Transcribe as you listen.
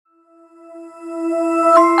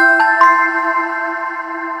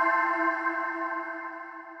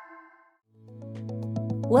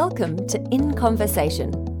Welcome to In Conversation,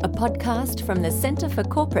 a podcast from the Centre for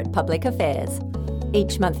Corporate Public Affairs.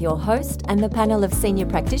 Each month your host and the panel of senior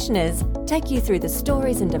practitioners take you through the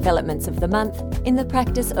stories and developments of the month in the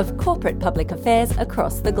practice of corporate public affairs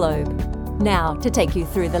across the globe. Now, to take you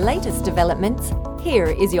through the latest developments, here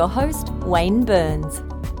is your host, Wayne Burns.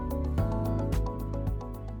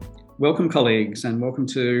 Welcome, colleagues, and welcome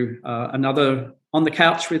to another On the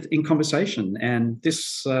Couch with In Conversation. And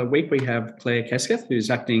this week we have Claire Kesketh, who's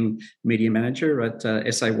acting media manager at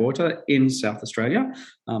SA Water in South Australia.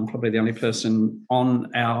 Probably the only person on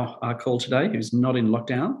our call today who's not in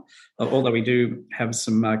lockdown, although we do have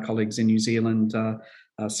some colleagues in New Zealand,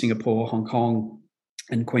 Singapore, Hong Kong,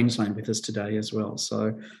 and Queensland with us today as well.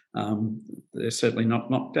 So they're certainly not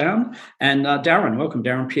knocked down. And Darren, welcome,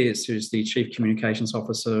 Darren Pearce, who's the Chief Communications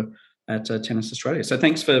Officer at Tennis Australia. So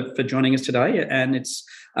thanks for joining us today. And it's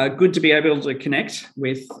good to be able to connect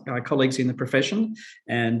with colleagues in the profession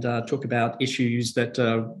and talk about issues that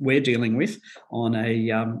we're dealing with on a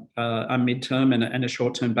midterm and a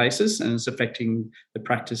short-term basis, and it's affecting the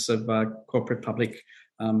practice of corporate public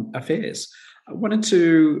affairs. I wanted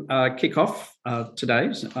to kick off today,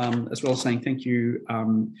 as well as saying thank you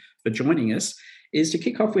for joining us, is to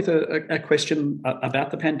kick off with a question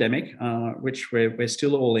about the pandemic, which we're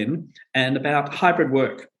still all in, and about hybrid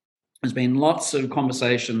work. There's been lots of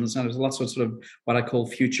conversations, and there's lots of sort of what I call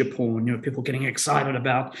future porn, people getting excited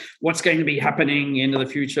about what's going to be happening into the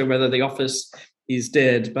future, whether the office is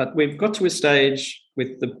dead. But we've got to a stage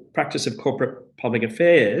with the practice of corporate public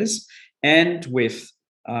affairs and with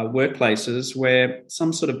workplaces where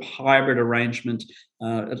some sort of hybrid arrangement,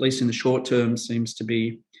 at least in the short term, seems to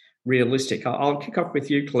be realistic. I'll kick off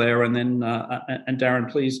with you, Claire, and then and Darren,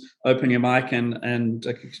 please open your mic and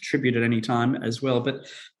contribute at any time as well. But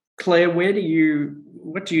Claire, what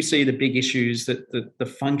do you see the big issues that the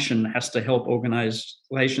function has to help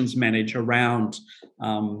organisations manage around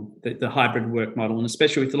the hybrid work model, and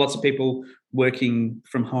especially with lots of people working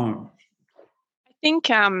from home? I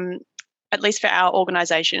think at least for our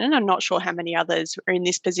organisation, and I'm not sure how many others are in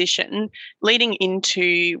this position, leading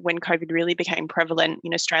into when COVID really became prevalent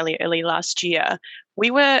in Australia early last year, we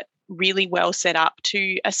were really well set up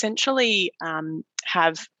to essentially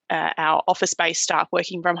have our office-based staff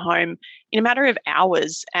working from home in a matter of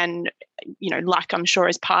hours, and luck, I'm sure,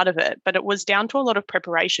 is part of it. But it was down to a lot of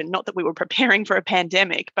preparation, not that we were preparing for a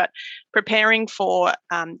pandemic, but preparing for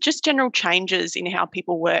just general changes in how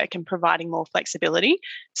people work and providing more flexibility.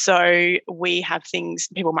 So we have things,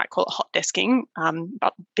 people might call it hot desking,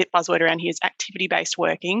 but a bit buzzword around here is activity-based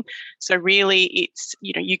working. So really it's,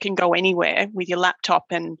 you can go anywhere with your laptop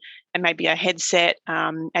and maybe a headset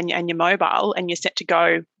and your mobile, and you're set to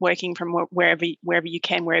go working from wherever you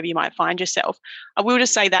can, wherever you might find yourself. I will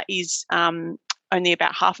just say that is only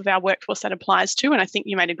about half of our workforce that applies to, and I think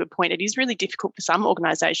you made a good point. It is really difficult for some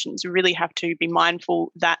organisations. You really have to be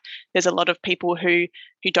mindful that there's a lot of people who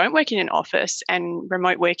don't work in an office, and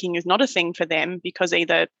remote working is not a thing for them because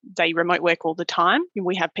either they remote work all the time.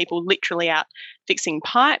 We have people literally out fixing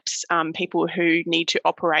pipes, people who need to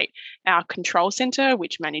operate our control centre,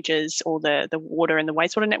 which manages all the water and the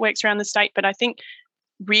wastewater networks around the state. But I think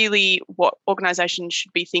really what organisations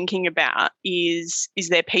should be thinking about is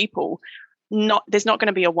their people. There's not going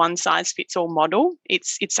to be a one-size-fits-all model.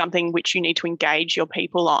 It's something which you need to engage your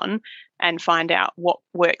people on and find out what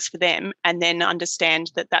works for them, and then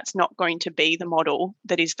understand that that's not going to be the model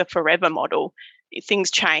that is the forever model.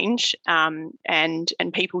 Things change and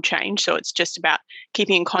people change, so it's just about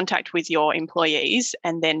keeping in contact with your employees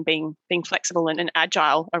and then being flexible and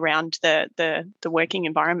agile around the working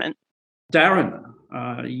environment. Darren,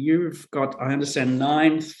 you've got, I understand,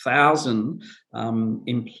 9,000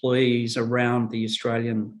 employees around the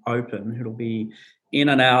Australian Open who'll be in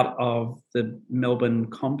and out of the Melbourne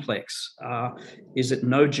complex. Is it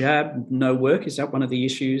no jab, no work? Is that one of the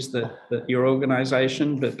issues that your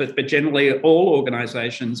organisation, but generally all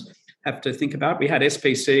organisations have to think about? We had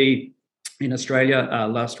SPC in Australia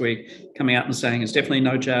last week coming out and saying it's definitely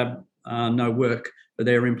no jab, no work for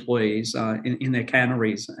their employees in their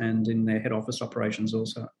canneries and in their head office operations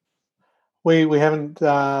also. We haven't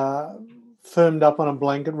firmed up on a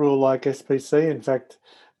blanket rule like SPC. In fact,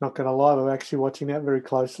 not going to lie, we're actually watching that very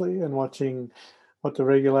closely and watching what the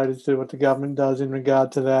regulators do, what the government does in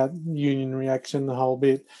regard to that, union reaction, the whole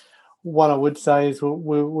bit. What I would say is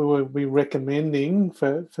we will be recommending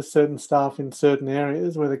for certain staff in certain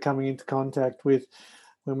areas where they're coming into contact with,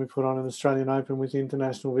 when we put on an Australian Open with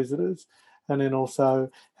international visitors, and then also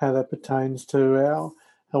how that pertains to our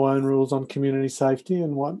own rules on community safety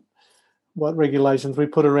and what regulations we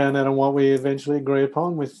put around that and what we eventually agree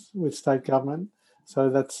upon with state government. So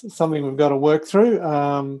that's something we've got to work through.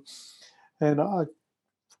 And I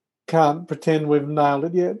can't pretend we've nailed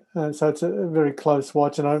it yet. So it's a very close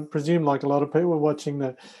watch. And I presume, like a lot of people, are watching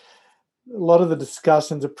a lot of the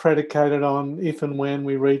discussions are predicated on if and when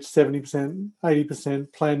we reach 70%,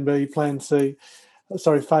 80%, Plan B, Plan C,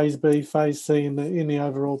 Phase B, Phase C in the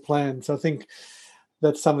overall plan. So I think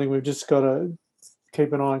that's something we've just got to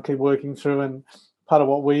keep an eye on, keep working through. And part of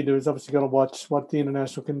what we do is obviously got to watch what the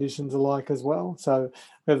international conditions are like as well. So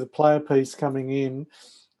we have the player piece coming in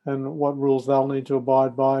and what rules they'll need to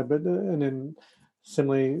abide by, but and then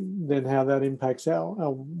similarly, then how that impacts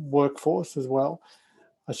our workforce as well.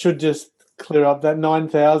 I should just clear up that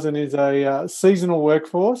 9,000 is a seasonal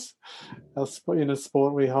workforce. In a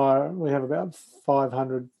sport we have about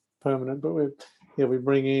 500 permanent, but we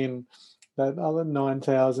bring in that other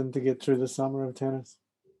 9,000 to get through the summer of tennis.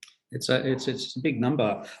 It's a big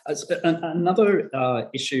number. Another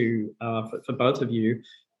issue for both of you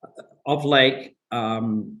of late,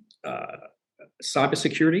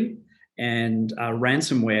 cybersecurity and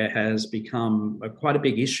ransomware has become quite a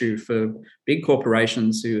big issue for big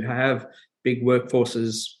corporations who have big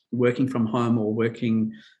workforces working from home or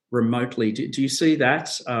working remotely. Do you see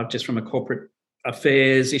that just from a corporate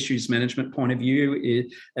affairs, issues management point of view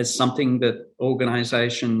as something that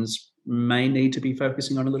organisations may need to be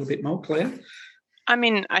focusing on a little bit more, Claire? I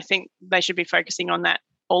mean, I think they should be focusing on that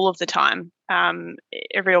all of the time.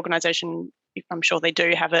 Every organisation, I'm sure they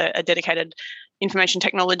do have a dedicated information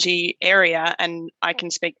technology area, and I can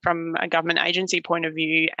speak from a government agency point of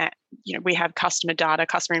view. We have customer data,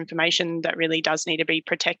 customer information that really does need to be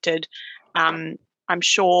protected. I'm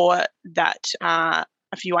sure that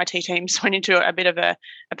a few IT teams went into a bit of a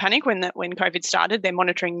panic when COVID started. They're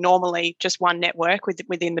monitoring normally just one network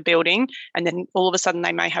within the building, and then all of a sudden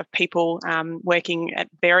they may have people working at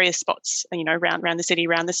various spots, around the city,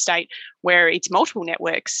 around the state, where it's multiple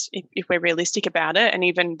networks, if we're realistic about it. And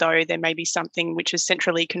even though there may be something which is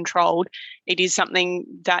centrally controlled, it is something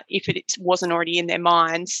that if it wasn't already in their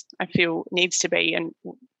minds, I feel needs to be. And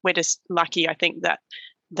we're just lucky, I think,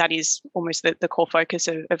 that is almost the core focus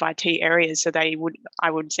of IT areas. So I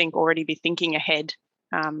would think, already be thinking ahead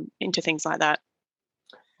into things like that.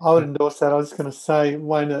 I would endorse that. I was going to say,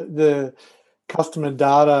 Wayne, the customer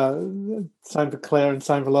data, same for Claire and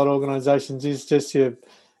same for a lot of organisations, is just your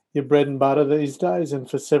bread and butter these days. And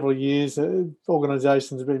for several years,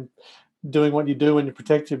 organisations have been doing what you do when you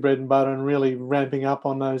protect your bread and butter and really ramping up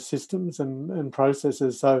on those systems and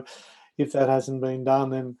processes. So if that hasn't been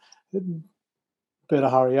done, then better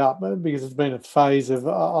hurry up, because it's been a phase of,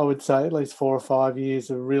 I would say, at least 4 or 5 years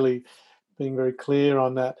of really being very clear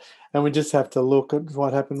on that. And we just have to look at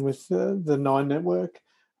what happened with the Nine network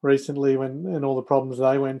recently and all the problems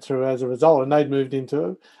they went through as a result. And they'd moved into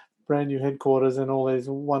a brand new headquarters and all these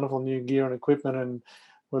wonderful new gear and equipment, and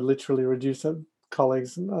were literally reduced.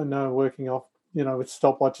 Colleagues I know working off, with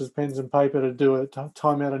stopwatches, pens and paper to do a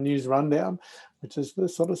time out of news rundown, which is the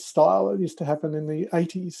sort of style that used to happen in the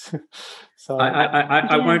 80s. So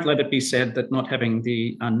I won't let it be said that not having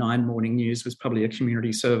the Nine morning news was probably a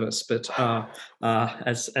community service, but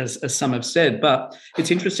as some have said. But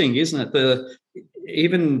it's interesting, isn't it?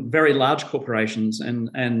 Even very large corporations, and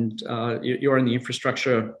you're in the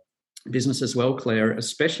infrastructure business as well, Claire,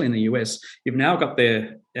 especially in the US, you've now got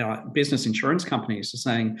their business insurance companies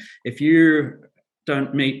saying, if you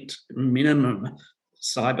don't meet minimum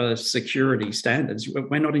cyber security standards,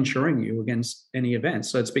 we're not insuring you against any events.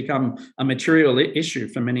 So it's become a material issue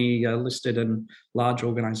for many listed and large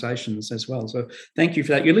organisations as well. So thank you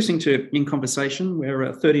for that. You're listening to In Conversation. We're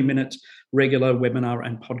a 30-minute regular webinar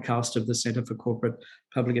and podcast of the Centre for Corporate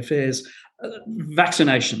Public Affairs.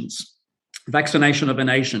 Vaccination of a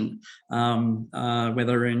nation,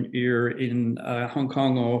 whether you're in Hong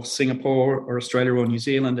Kong or Singapore or Australia or New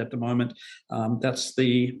Zealand at the moment, that's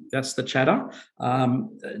the chatter.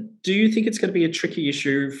 Do you think it's going to be a tricky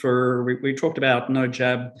issue we talked about no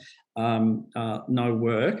jab, no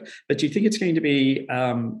work, but do you think it's going to be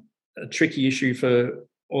a tricky issue for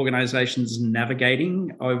organisations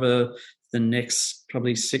navigating over the next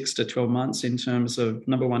probably 6 to 12 months in terms of,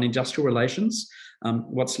 number one, industrial relations,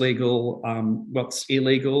 what's legal, what's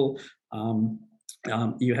illegal.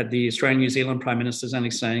 You had the Australian New Zealand Prime Minister's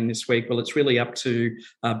only saying this week, well, it's really up to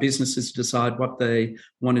businesses to decide what they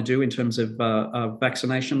want to do in terms of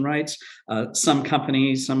vaccination rates. Some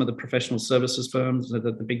companies, some of the professional services firms,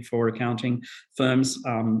 the big four accounting firms,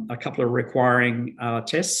 a couple are requiring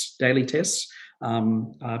daily tests,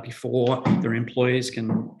 before their employees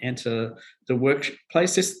can enter the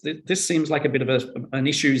workplace. This seems like a bit of an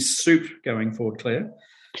issue soup going forward, Claire.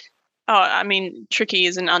 Oh, I mean, tricky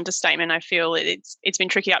is an understatement. I feel it's been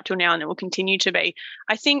tricky up till now, and it will continue to be.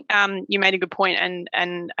 I think you made a good point,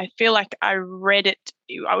 and I feel like I read it.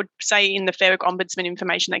 I would say in the Fair Work Ombudsman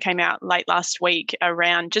information that came out late last week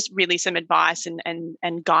around just really some advice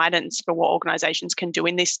and guidance for what organisations can do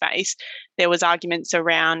in this space. There was arguments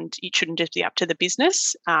around it shouldn't just be up to the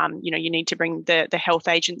business. You need to bring the health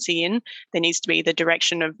agency in. There needs to be the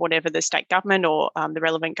direction of whatever the state government or the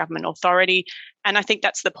relevant government authority. And I think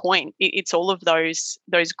that's the point. It's all of those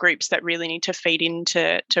groups that really need to feed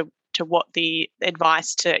into what the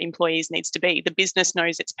advice to employees needs to be. The business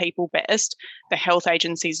knows its people best. The health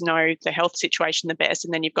agencies know the health situation the best.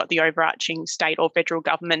 And then you've got the overarching state or federal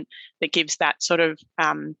government that gives that sort of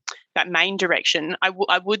that main direction. I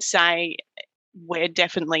would say we're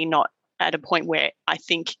definitely not at a point where I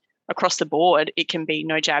think across the board, it can be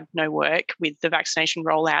no jab, no work with the vaccination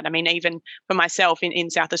rollout. I mean, even for myself in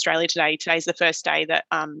South Australia today's the first day that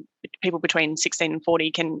people between 16 and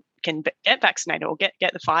 40 can get vaccinated or get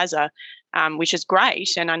the Pfizer, which is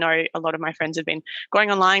great. And I know a lot of my friends have been going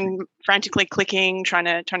online, frantically clicking, trying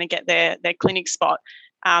to get their clinic spot.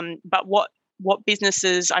 But what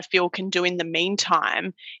businesses I feel can do in the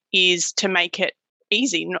meantime is to make it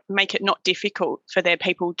easy, make it not difficult for their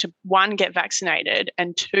people to, one, get vaccinated,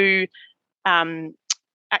 and two,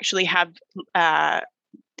 actually have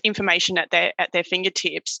information at their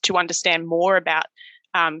fingertips to understand more about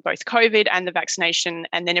both COVID and the vaccination,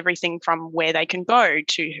 and then everything from where they can go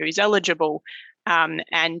to who's eligible,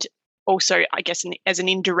 and also, I guess, as an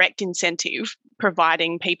indirect incentive,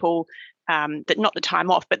 providing people that not the time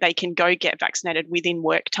off, but they can go get vaccinated within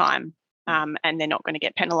work time. And they're not going to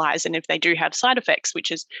get penalised. And if they do have side effects,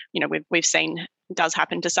 which is, we've seen does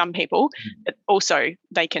happen to some people, but also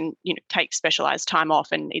they can, take specialised time off,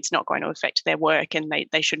 and it's not going to affect their work, and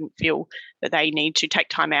they shouldn't feel that they need to take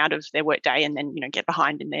time out of their work day and then, get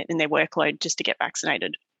behind in their workload just to get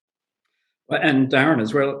vaccinated. And Darren,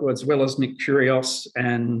 as well as Nick Kyrgios,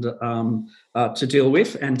 and to deal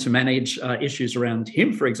with and to manage issues around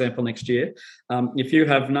him, for example, next year. If you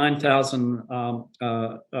have 9,000,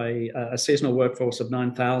 a seasonal workforce of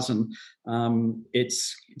 9,000,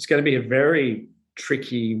 it's going to be a very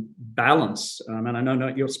tricky balance. And I know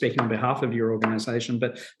you're speaking on behalf of your organisation,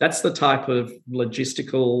 but that's the type of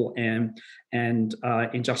logistical and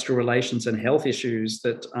industrial relations and health issues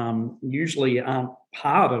that usually aren't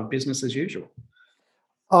part of business as usual.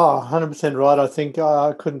 Oh, 100% right. I think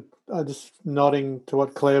just nodding to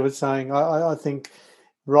what Claire was saying, I think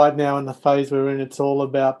right now in the phase we're in, it's all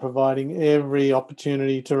about providing every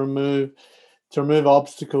opportunity to remove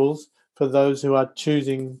obstacles for those who are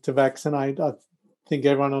choosing to vaccinate. I think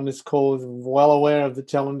everyone on this call is well aware of the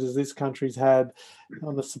challenges this country's had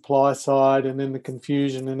on the supply side, and then the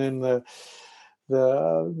confusion, and then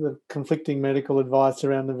the conflicting medical advice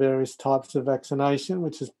around the various types of vaccination,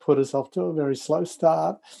 which has put us off to a very slow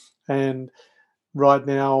start. And right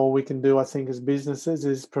now, all we can do, I think, as businesses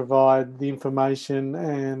is provide the information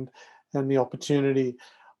and the opportunity.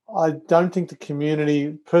 I don't think the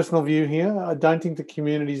community, personal view here, I don't think the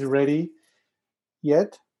community is ready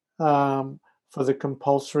yet for the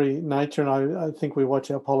compulsory nature. And I think we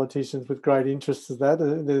watch our politicians with great interest as that.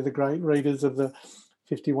 They're the great readers of the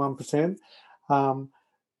 51%.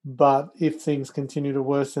 But if things continue to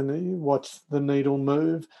worsen, watch the needle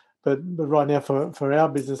move. But right now, for our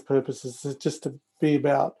business purposes, it's just to be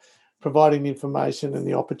about providing the information and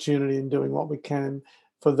the opportunity and doing what we can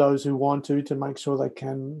for those who want to make sure they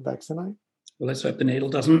can vaccinate. Well, let's hope the needle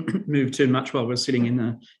doesn't move too much while we're sitting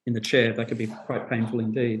in the chair. That could be quite painful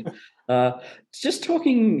indeed. Just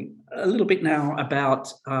talking a little bit now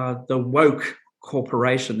about the woke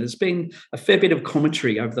corporation. There's been a fair bit of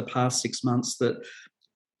commentary over the past 6 months that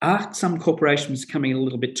are some corporations becoming a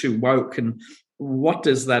little bit too woke, and what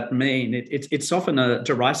does that mean? It's often a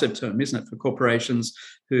derisive term, isn't it, for corporations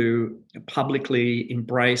who publicly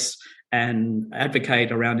embrace and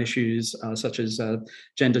advocate around issues such as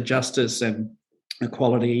gender justice and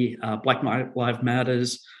equality, Black Lives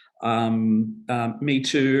Matters, Me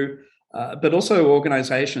Too, but also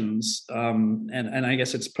organisations, and I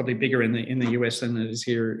guess it's probably bigger in the US than it is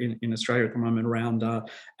here in Australia at the moment, around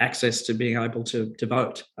access to being able to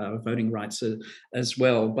vote, voting rights as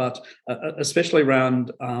well, but especially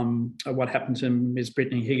around what happened to Ms.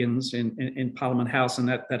 Brittany Higgins in Parliament House, and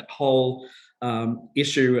that whole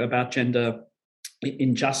issue about gender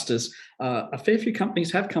injustice. A fair few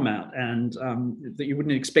companies have come out and that you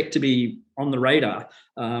wouldn't expect to be on the radar,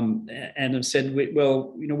 and have said,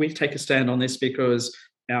 we take a stand on this because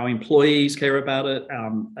our employees care about it,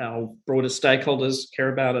 our broader stakeholders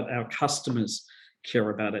care about it, our customers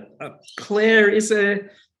care about it. Claire, is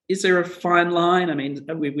there is there a fine line? I mean,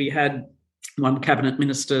 we had one cabinet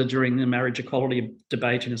minister during the marriage equality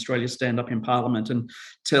debate in Australia stand up in Parliament and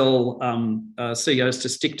tell CEOs to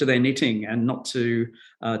stick to their knitting and not to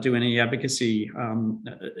do any advocacy,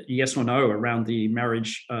 yes or no, around the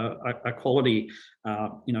marriage equality,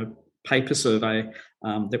 paper survey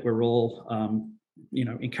that we're all,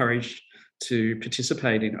 encouraged to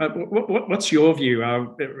participate in. What's your view?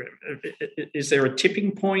 Is there a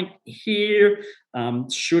tipping point here?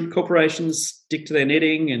 Should corporations stick to their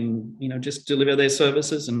knitting and just deliver their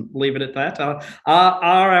services and leave it at that?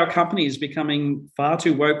 Are our companies becoming far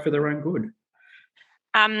too woke for their own good?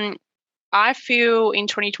 I feel in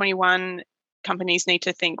 2021, companies need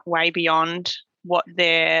to think way beyond what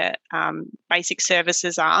their basic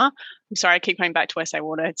services are. I'm sorry, I keep coming back to SA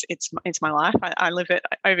Water. It's my life. I live it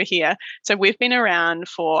over here. So we've been around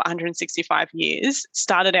for 165 years,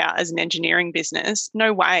 started out as an engineering business.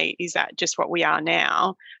 No way is that just what we are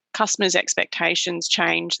now. Customers' expectations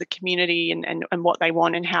change, the community and what they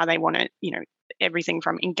want and how they want it, everything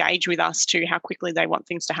from engage with us to how quickly they want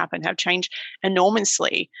things to happen have changed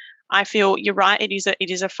enormously. I feel you're right. It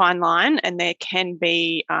is a fine line, and there can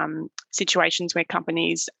be situations where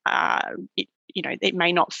companies, it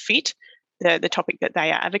may not fit the topic that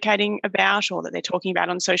they are advocating about or that they're talking about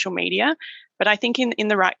on social media. But I think in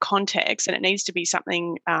the right context, and it needs to be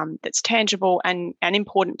something that's tangible and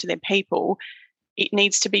important to their people, it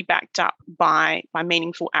needs to be backed up by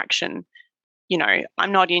meaningful action.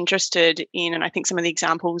 I'm not interested in, and I think some of the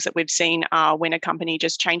examples that we've seen are when a company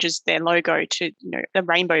just changes their logo to, the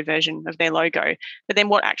rainbow version of their logo. But then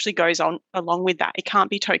what actually goes on along with that? It can't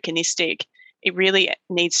be tokenistic. It really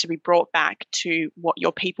needs to be brought back to what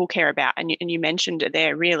your people care about. And you mentioned it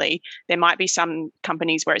there, really. There might be some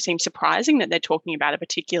companies where it seems surprising that they're talking about a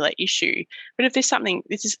particular issue. But if there's something,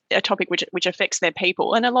 this is a topic which affects their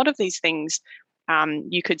people. And a lot of these things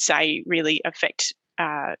you could say really affect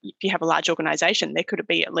if you have a large organisation, there could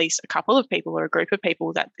be at least a couple of people or a group of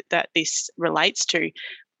people that this relates to.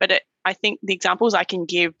 But I think the examples I can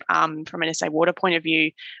give from an SA Water point of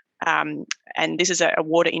view, and this is a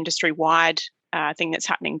water industry-wide thing that's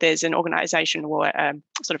happening. There's an organisation or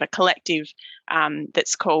sort of a collective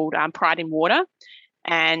that's called Pride in Water,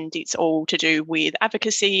 and it's all to do with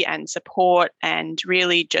advocacy and support and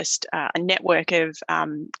really just a network of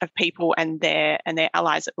people and their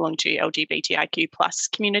allies that belong to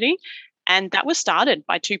LGBTIQ+ community. And that was started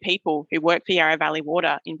by two people who work for Yarra Valley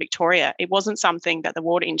Water in Victoria. It wasn't something that the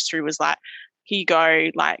water industry was like, here you go,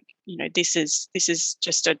 this is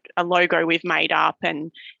just a logo we've made up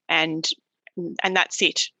and that's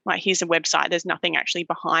it. Like, here's a website. There's nothing actually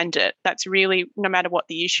behind it. That's really, no matter what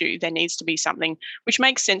the issue, there needs to be something which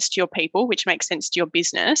makes sense to your people, which makes sense to your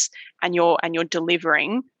business, and you're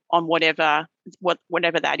delivering on whatever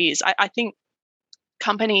that is. I think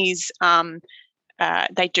companies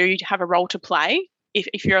they do have a role to play.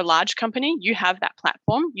 If you're a large company, you have that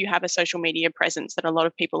platform, you have a social media presence that a lot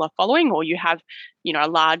of people are following, or you have, a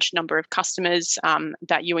large number of customers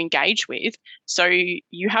that you engage with. So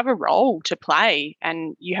you have a role to play,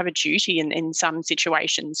 and you have a duty in some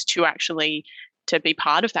situations to be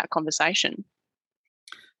part of that conversation.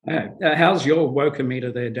 How's your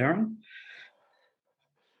woke-o-meter there, Darren?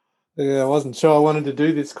 Yeah, I wasn't sure I wanted to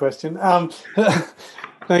do this question.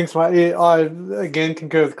 Thanks, mate. I again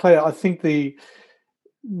concur with Claire. I think the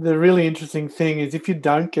really interesting thing is if you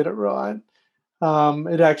don't get it right,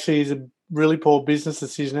 it actually is a really poor business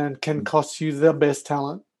decision and can cost you the best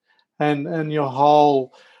talent, and your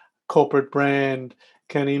whole corporate brand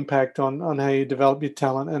can impact on how you develop your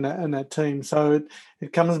talent and that team. So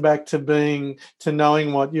it comes back to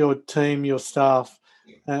knowing what your team, your staff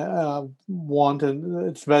want, and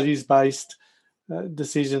it's values-based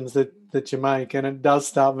decisions that you make, and it does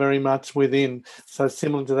start very much within. So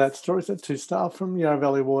similar to that story, so two staff from Yarra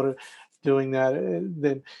Valley Water doing that,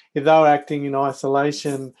 then if they were acting in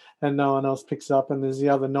isolation and no one else picks up, and there's the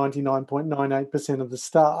other 99.98% of the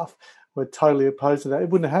staff were totally opposed to that, it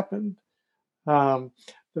wouldn't have happened.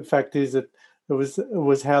 The fact is that it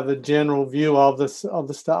was how the general view of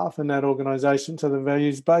the staff and that organisation, so the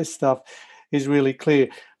values-based stuff is really clear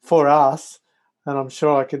for us. And I'm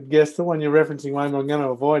sure I could guess the one you're referencing, Wayne, but I'm going to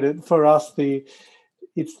avoid it. For us,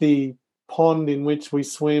 it's the pond in which we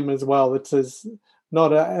swim as well. It's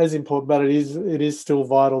not as important, but it is still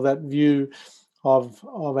vital, that view of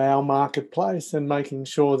our marketplace and making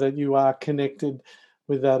sure that you are connected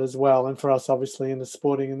with that as well. And for us, obviously, in the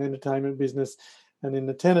sporting and entertainment business and in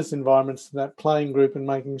the tennis environments, that playing group, and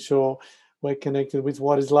making sure we're connected with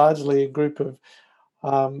what is largely a group of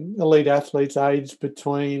elite athletes aged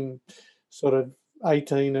between sort of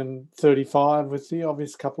 18 and 35, with the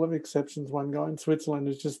obvious couple of exceptions. One guy in Switzerland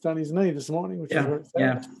has just done his knee this morning, which is very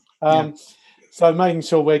sad. So making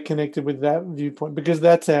sure we're connected with that viewpoint, because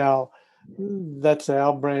that's our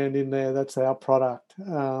brand in there, that's our product.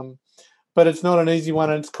 But it's not an easy one,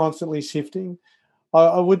 and it's constantly shifting.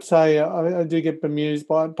 I would say I do get bemused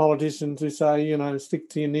by politicians who say, stick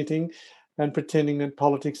to your knitting, and pretending that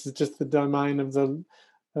politics is just the domain of the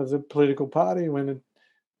political party, when it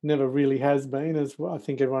never really has been, as I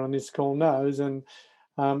think everyone on this call knows. And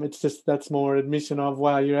it's just, that's more admission of,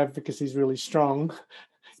 wow, your advocacy is really strong.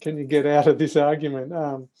 Can you get out of this argument?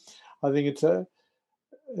 I think it's a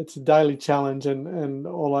daily challenge, and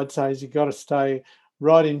all I'd say is you've got to stay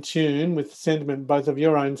right in tune with the sentiment both of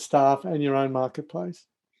your own staff and your own marketplace.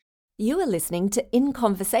 You are listening to In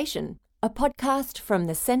Conversation, a podcast from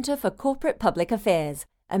the Centre for Corporate Public Affairs,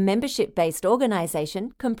 a membership-based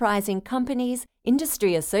organisation comprising companies,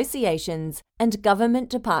 industry associations and government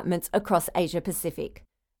departments across Asia Pacific.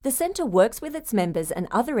 The Centre works with its members and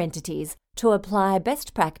other entities to apply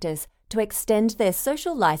best practice to extend their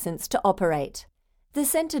social licence to operate. The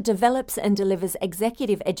Centre develops and delivers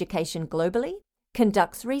executive education globally,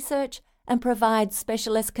 conducts research and provides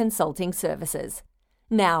specialist consulting services.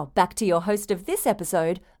 Now, back to your host of this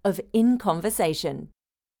episode of In Conversation.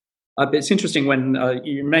 It's interesting when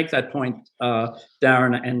you make that point,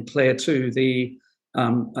 Darren and Claire, too.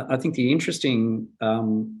 I think the interesting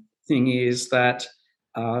thing is that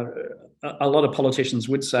a lot of politicians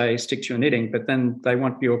would say stick to your knitting, but then they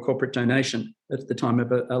want your corporate donation at the time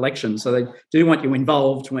of an election. So they do want you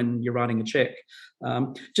involved when you're writing a check.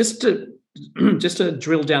 Just to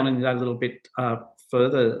drill down into that a little bit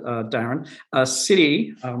further, Darren,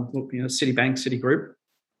 Citi, Citibank, Citigroup,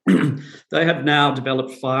 they have now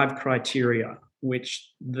developed 5 criteria,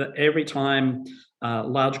 which every time a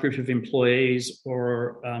large group of employees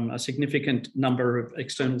or a significant number of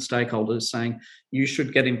external stakeholders saying you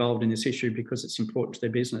should get involved in this issue because it's important to their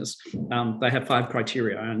business, they have 5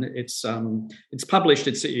 criteria, and it's published.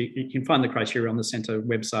 You can find the criteria on the Centre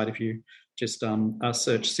website if you just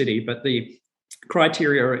search Citi. But the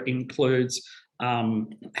criteria includes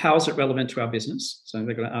how is it relevant to our business? So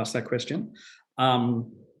they're going to ask that question.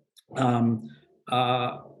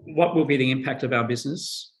 What will be the impact of our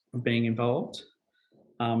business of being involved?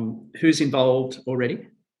 Who's involved already?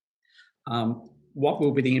 What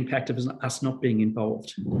will be the impact of us not being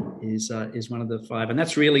involved is one of the 5. And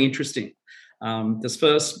that's really interesting. There's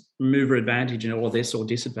first mover advantage in all of this, or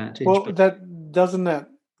disadvantage. Well, doesn't that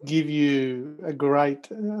give you a great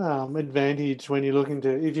advantage when you're looking to,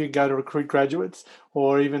 if you go to recruit graduates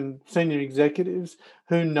or even senior executives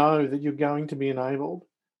who know that you're going to be enabled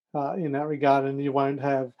in that regard, and you won't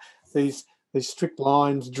have these strict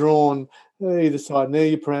lines drawn either side, and they're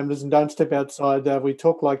your parameters, and don't step outside that. We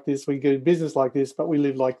talk like this, we do business like this, but we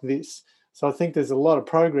live like this. So I think there's a lot of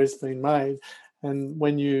progress being made, and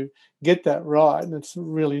when you get that right, and it's a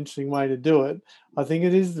really interesting way to do it, I think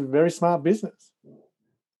it is a very smart business.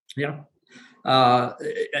 Yeah.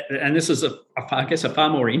 And this is, I guess, a far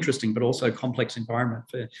more interesting but also complex environment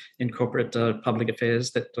in corporate public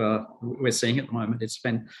affairs that we're seeing at the moment. It's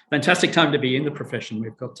been a fantastic time to be in the profession.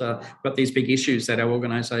 We've got these big issues that our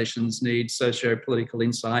organisations need socio-political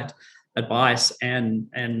insight, advice,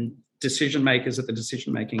 and decision makers at the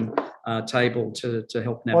decision-making table to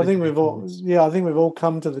help navigate. Well, I think we've all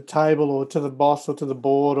come to the table, or to the boss, or to the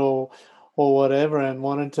board, or whatever, and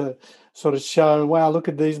wanted to sort of show, wow, look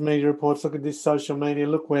at these media reports, look at this social media,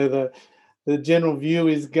 look where the general view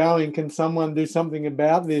is going. Can someone do something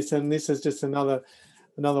about this? And this is just another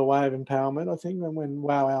way of empowerment, I think. And when,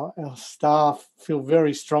 wow, our staff feel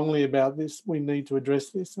very strongly about this, we need to address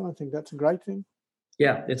this. And I think that's a great thing.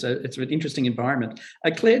 Yeah, it's an interesting environment.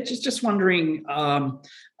 Claire, just wondering,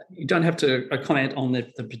 you don't have to comment on the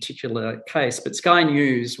particular case, but Sky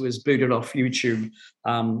News was booted off YouTube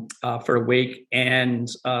for a week, and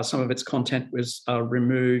some of its content was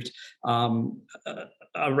removed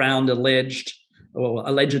around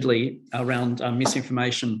allegedly around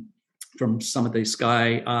misinformation from some of the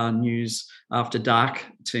Sky News After Dark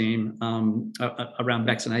team around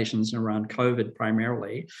vaccinations and around COVID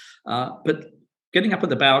primarily. But getting up at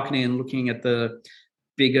the balcony and looking at the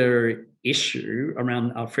bigger issue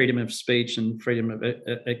around our freedom of speech and freedom of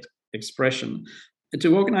expression,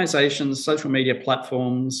 do organisations, social media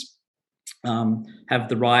platforms have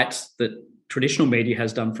the rights that traditional media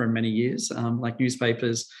has done for many years, like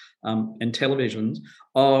newspapers and televisions,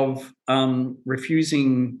 of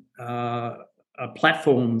refusing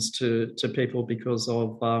platforms to people because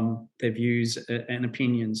of their views and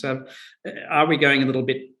opinions? So are we going a little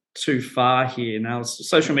bit too far here? Now,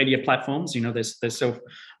 social media platforms, they're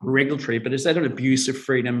self-regulatory, but is that an abuse of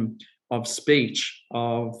freedom of speech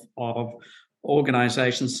of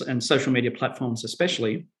organisations and social media platforms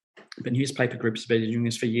especially, but newspaper groups have been doing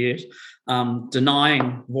this for years,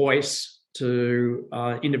 denying voice to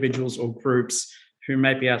individuals or groups who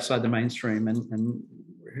may be outside the mainstream and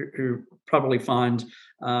who probably find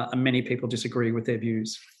many people disagree with their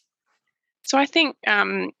views? So I think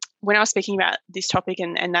when I was speaking about this topic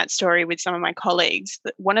and that story with some of my colleagues,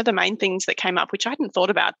 one of the main things that came up, which I hadn't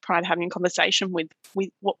thought about prior to having a conversation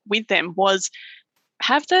with them, was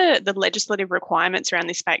have the legislative requirements around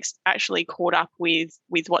this space actually caught up with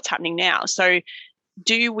what's happening now? So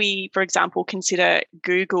do we, for example, consider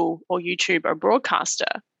Google or YouTube a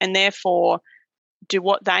broadcaster, and therefore do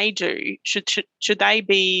what they do? Should they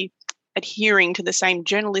be adhering to the same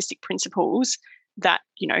journalistic principles that,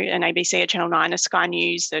 an ABC, a Channel 9, a Sky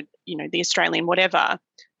News, the Australian, whatever,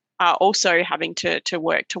 are also having to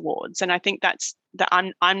work towards? And I think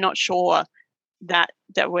I'm not sure that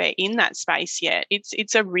we're in that space yet.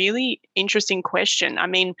 It's a really interesting question. I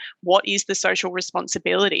mean, what is the social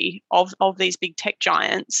responsibility of these big tech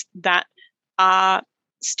giants that are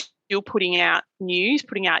still putting out news,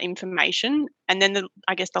 putting out information, and then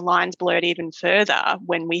I guess the line's blurred even further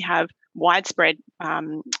when we have widespread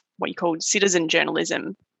what you call citizen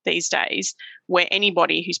journalism these days, where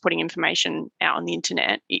anybody who's putting information out on the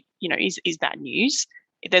internet, is that news.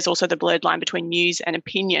 There's also the blurred line between news and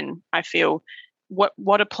opinion, I feel.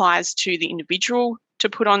 What applies to the individual to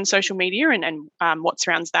put on social media and what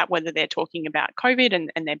surrounds that, whether they're talking about COVID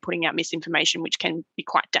and they're putting out misinformation, which can be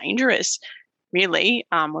quite dangerous, really,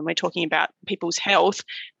 when we're talking about people's health,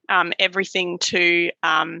 everything to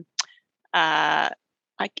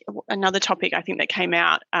another topic I think that came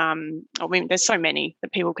out. There's so many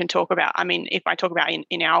that people can talk about. I mean, if I talk about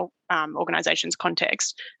in our organisation's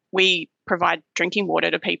context, we provide drinking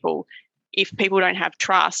water to people. If people don't have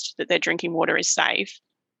trust that their drinking water is safe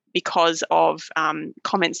because of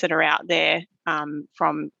comments that are out there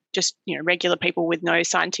from just regular people with no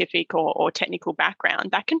scientific or technical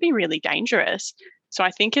background, that can be really dangerous. So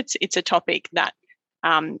I think it's a topic that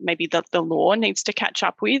maybe the law needs to catch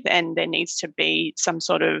up with, and there needs to be some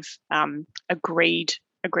sort of agreed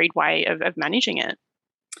way of managing it.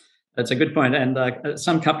 That's a good point. And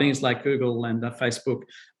some companies like Google and Facebook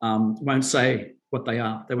won't say what they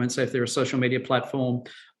are. They won't say if they're a social media platform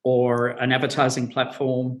or an advertising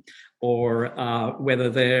platform or whether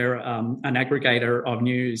they're an aggregator of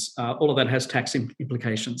news. All of that has tax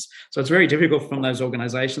implications. So it's very difficult from those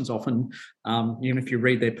organisations often, even if you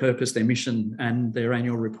read their purpose, their mission and their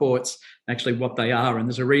annual reports, actually what they are. And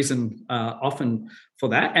there's a reason often for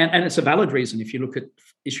that. And it's a valid reason if you look at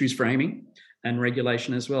issues framing and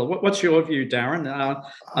regulation as well. What's your view, Darren?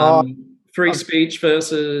 Free speech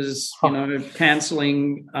versus,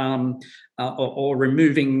 cancelling or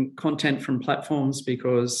removing content from platforms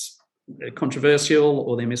because they're controversial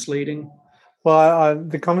or they're misleading? Well,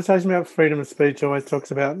 the conversation about freedom of speech always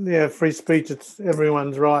talks about, free speech, it's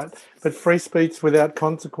everyone's right. But free speech without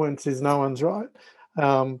consequence is no one's right.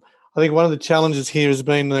 I think one of the challenges here has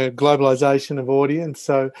been the globalisation of audience.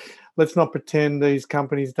 So let's not pretend these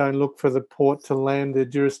companies don't look for the port to land their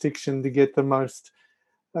jurisdiction to get the most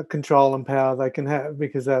control and power they can have,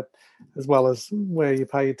 because that, as well as where you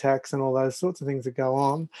pay your tax and all those sorts of things that go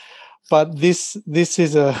on. But this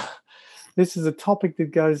is a topic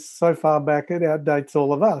that goes so far back it outdates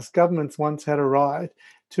all of us. Governments once had a right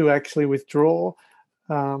to actually withdraw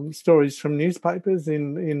stories from newspapers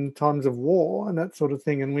in times of war and that sort of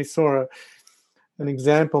thing. And we saw an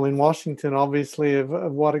example in Washington, obviously, of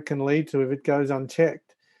what it can lead to if it goes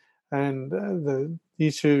unchecked. And the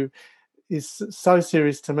issue is so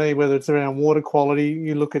serious to me, whether it's around water quality.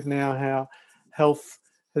 You look at now how health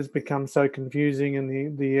has become so confusing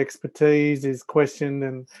and the expertise is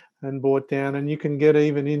questioned and brought down. And you can get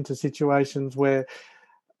even into situations where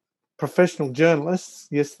professional journalists,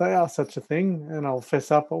 yes, they are such a thing, and I'll fess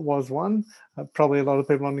up, it was one. Probably a lot of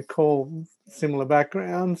people on the call, similar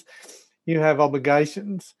backgrounds. You have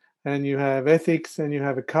obligations and you have ethics and you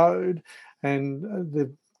have a code. And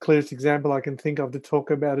the clearest example I can think of to talk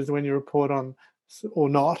about is when you report on or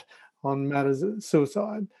not on matters of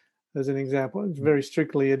suicide, as an example. It's very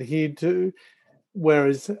strictly adhered to,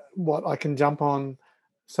 whereas what I can jump on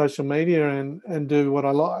social media and do what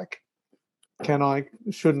I like. Can I?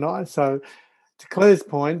 Shouldn't I? So to Claire's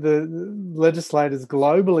point, the legislators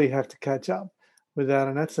globally have to catch up with that,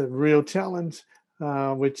 and that's a real challenge,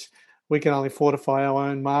 which we can only fortify our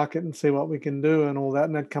own market and see what we can do and all that,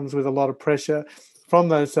 and that comes with a lot of pressure from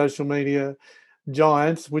those social media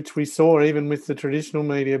giants, which we saw even with the traditional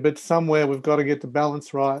media. But somewhere we've got to get the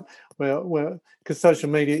balance right, because social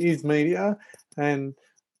media is media, and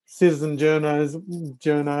citizen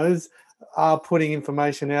journos are putting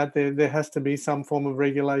information out there. There has to be some form of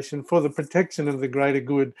regulation for the protection of the greater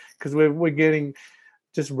good, because we're getting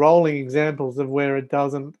just rolling examples of where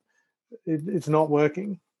it's not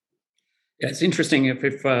working. Yeah, it's interesting if you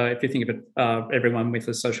think of it, everyone with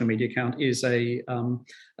a social media account is a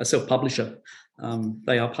self-publisher.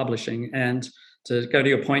 They are publishing. And to go to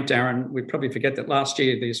your point, Darren, we probably forget that last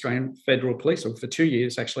year the Australian Federal Police, or for 2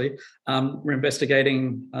 years actually, were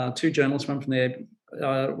investigating two journalists, one from the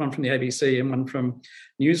ABC and one from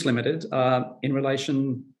News Limited, in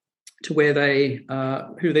relation to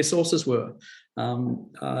who their sources were,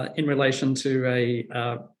 in relation to a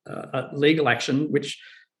legal action, which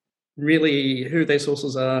really who their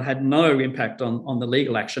sources are had no impact on the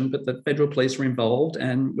legal action, but the Federal Police were involved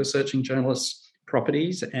and were searching journalists'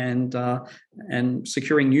 properties and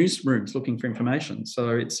securing newsrooms looking for information.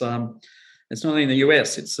 So it's not only in the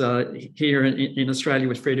US, it's here in Australia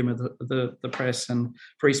with freedom of the press and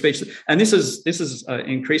free speech. And this is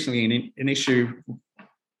increasingly an issue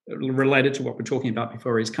related to what we're talking about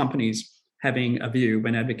before, is companies having a view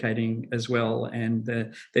when advocating as well, and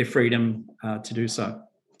their freedom to do so.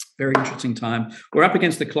 Very interesting time. We're up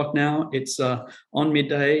against the clock now. It's on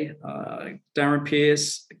midday. Darren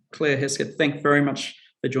Pearce, Claire Hesketh, thank you very much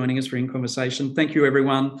for joining us for In Conversation. Thank you,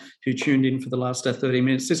 everyone who tuned in for the last 30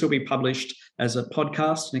 minutes. This will be published as a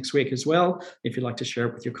podcast next week as well, if you'd like to share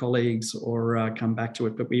it with your colleagues or come back to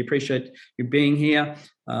it. But we appreciate you being here.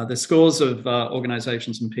 There's scores of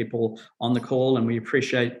organisations and people on the call, and we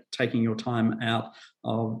appreciate taking your time out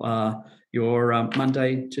of your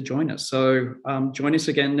Monday to join us. So join us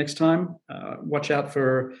again next time. Watch out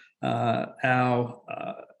for our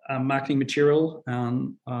marketing material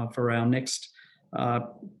for our next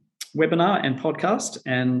webinar and podcast.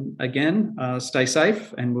 And again, stay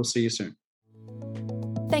safe, and we'll see you soon.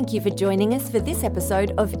 Thank you for joining us for this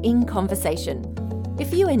episode of In Conversation.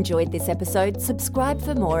 If you enjoyed this episode, subscribe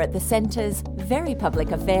for more at the Centre's Very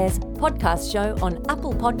Public Affairs podcast show on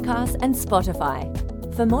Apple Podcasts and Spotify.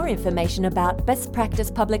 For more information about best practice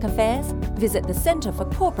public affairs, visit the Centre for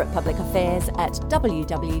Corporate Public Affairs at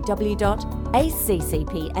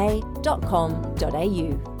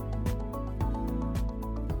www.accpa.com.au.